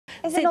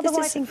Is it not the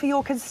right thing for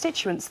your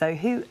constituents, though,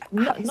 who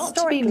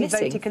historically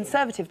voted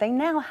Conservative? They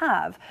now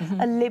have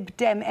a Lib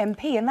Dem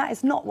MP, and that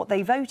is not what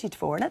they voted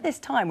for. And at this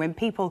time, when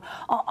people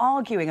are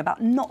arguing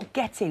about not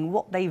getting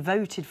what they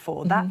voted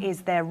for, that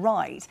is their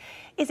right.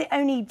 Is it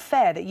only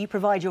fair that you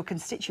provide your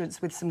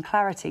constituents with some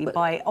clarity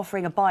by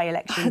offering a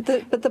by-election?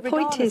 But the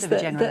point is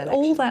that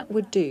all that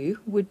would do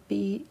would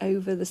be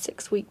over the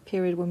 6-week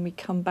period when we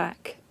come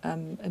back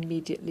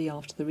immediately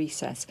after the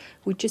recess,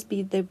 would just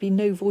be there'd be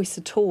no voice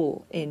at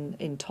all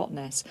in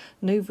Totnes,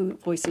 no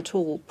voice at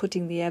all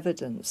putting the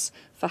evidence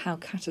for how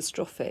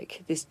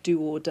catastrophic this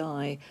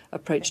do-or-die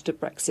approach to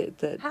Brexit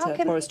that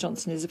Boris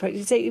Johnson is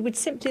approaching. So it would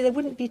simply, there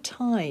wouldn't be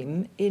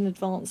time in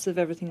advance of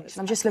everything that's...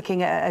 I'm just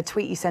looking at a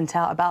tweet you sent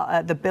out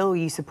about the bill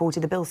you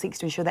supported. The bill seeks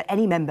to ensure that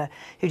any member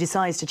who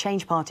decides to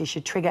change parties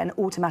should trigger an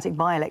automatic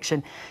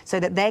by-election so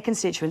that their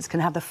constituents can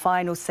have the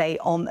final say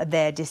on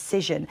their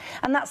decision.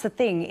 And that's the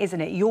thing, isn't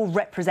it? You're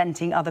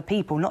representing other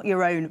people, not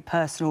your own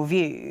personal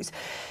views.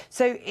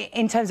 So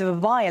in terms of a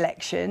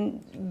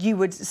by-election, you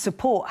would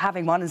support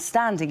having one and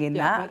standing in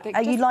that.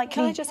 Are you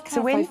likely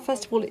to win?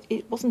 First of all,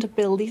 it wasn't a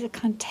bill. These are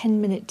kind of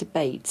 10-minute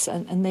debates,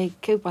 and they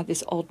go by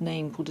this odd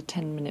name called a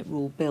 10-minute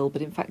rule bill,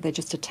 but in fact they're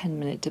just a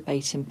 10-minute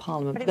debate in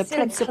Parliament. But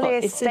it's still a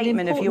clear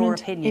statement of your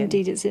opinion.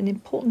 Indeed, it's an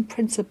important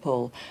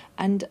principle.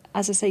 And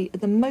as I say,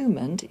 at the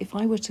moment, if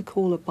I were to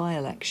call a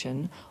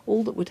by-election,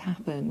 all that would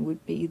happen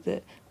would be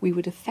that we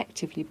would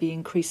effectively be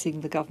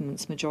increasing the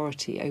government's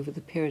majority over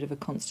the period of a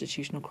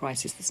constitutional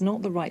crisis. That's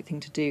not the right thing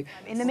to do.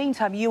 In the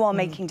meantime, you are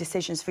making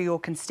decisions for your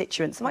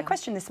constituents. So my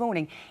question this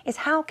morning is,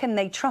 how can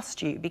they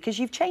trust you? Because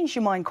you've changed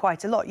your mind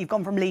quite a lot. You've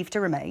gone from Leave to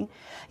Remain.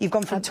 You've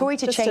gone from Tory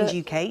to Change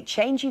UK,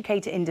 Change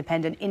UK to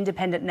Independent,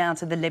 Independent now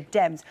to the Lib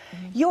Dems.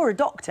 You're a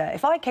doctor.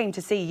 If I came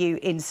to see you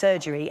in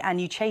surgery and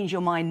you changed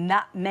your mind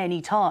that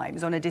many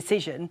times on a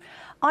decision,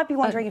 I'd be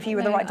wondering if you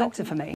were the right doctor for me.